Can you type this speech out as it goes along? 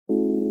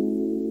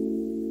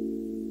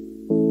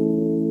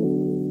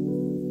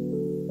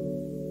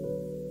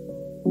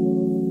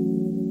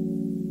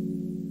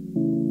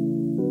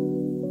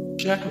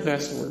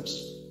Jakovasaurs.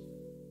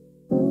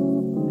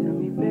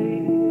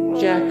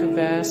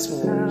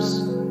 Jakovasaurs.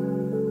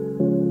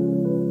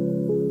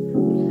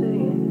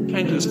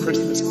 Hankey's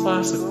Christmas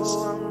Classics.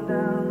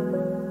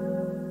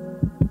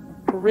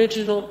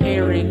 Original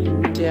airing,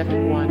 Dec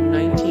 1,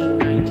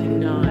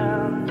 1999.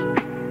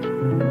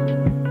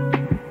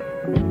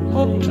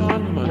 Hooked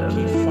on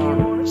Monkey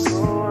Fonics.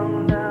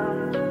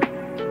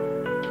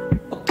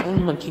 Hooked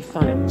on Monkey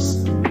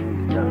Fonics.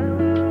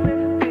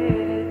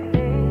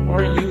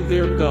 Are you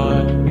there,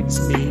 God? It's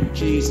me,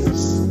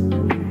 Jesus.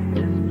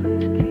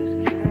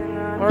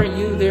 Are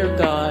you there,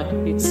 God?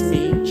 It's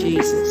me,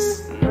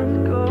 Jesus.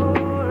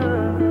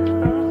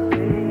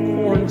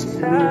 Horns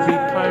Groovy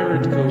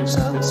Pirate Ghost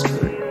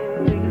Mystery.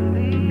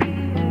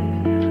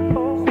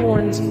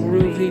 Horns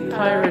Groovy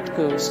Pirate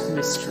Ghost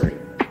Mystery.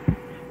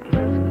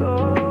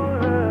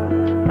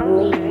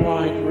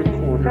 Worldwide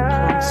Recorder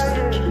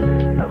Concert.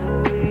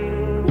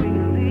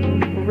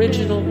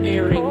 Original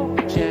airing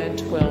Jan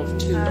 12,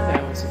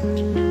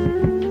 2000.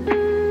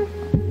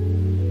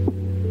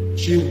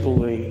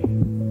 Jubilee.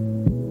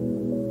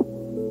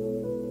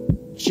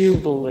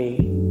 Jubilee.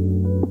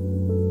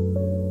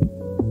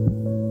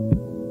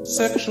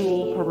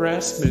 Sexual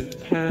Harassment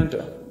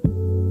Panda.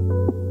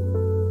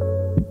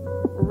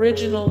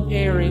 Original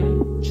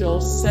airing July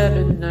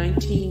 7,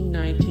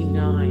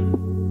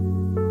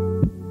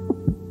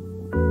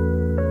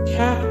 1999.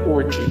 Cat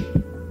Orgy.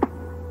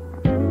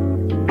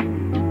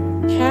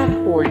 Cat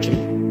Orgy.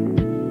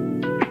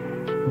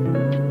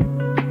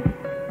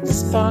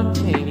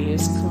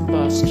 Spontaneous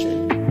Combustion.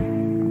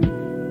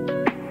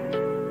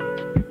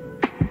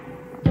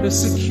 The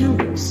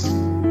Succubus.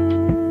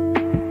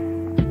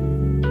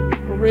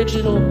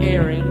 Original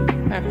airing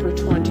April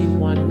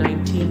 21,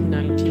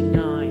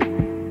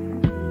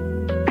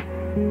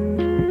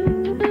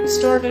 1999.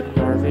 Started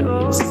Marvin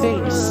in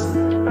Space.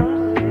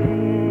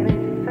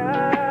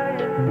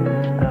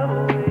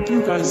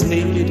 Two guys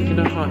naked in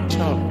a hot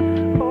tub.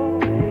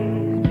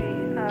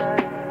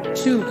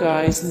 Two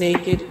guys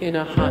naked in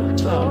a hot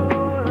tub.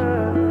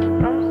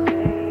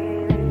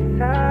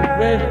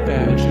 Red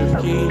Badge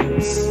of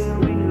Games.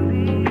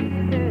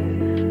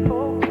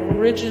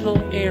 Original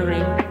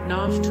airing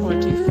Nov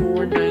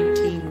 24,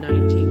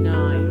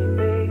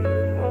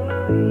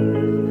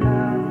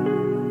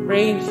 1999.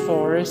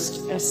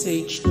 Rainforest,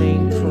 SH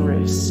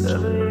Rainforest.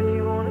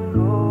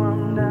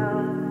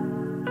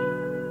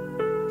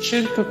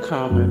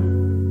 Chinpokomon.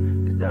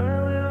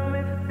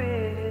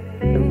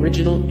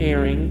 Original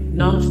airing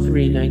Nov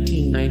 3,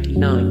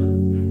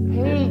 1999.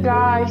 Hey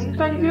guys,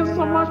 thank you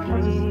so much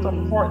for the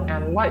support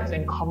and likes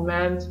and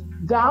comments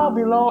down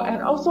below,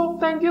 and also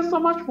thank you so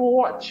much for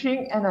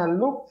watching, and I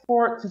look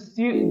forward to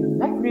see you in the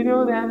next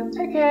video. Then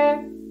take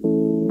care,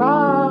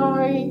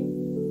 bye.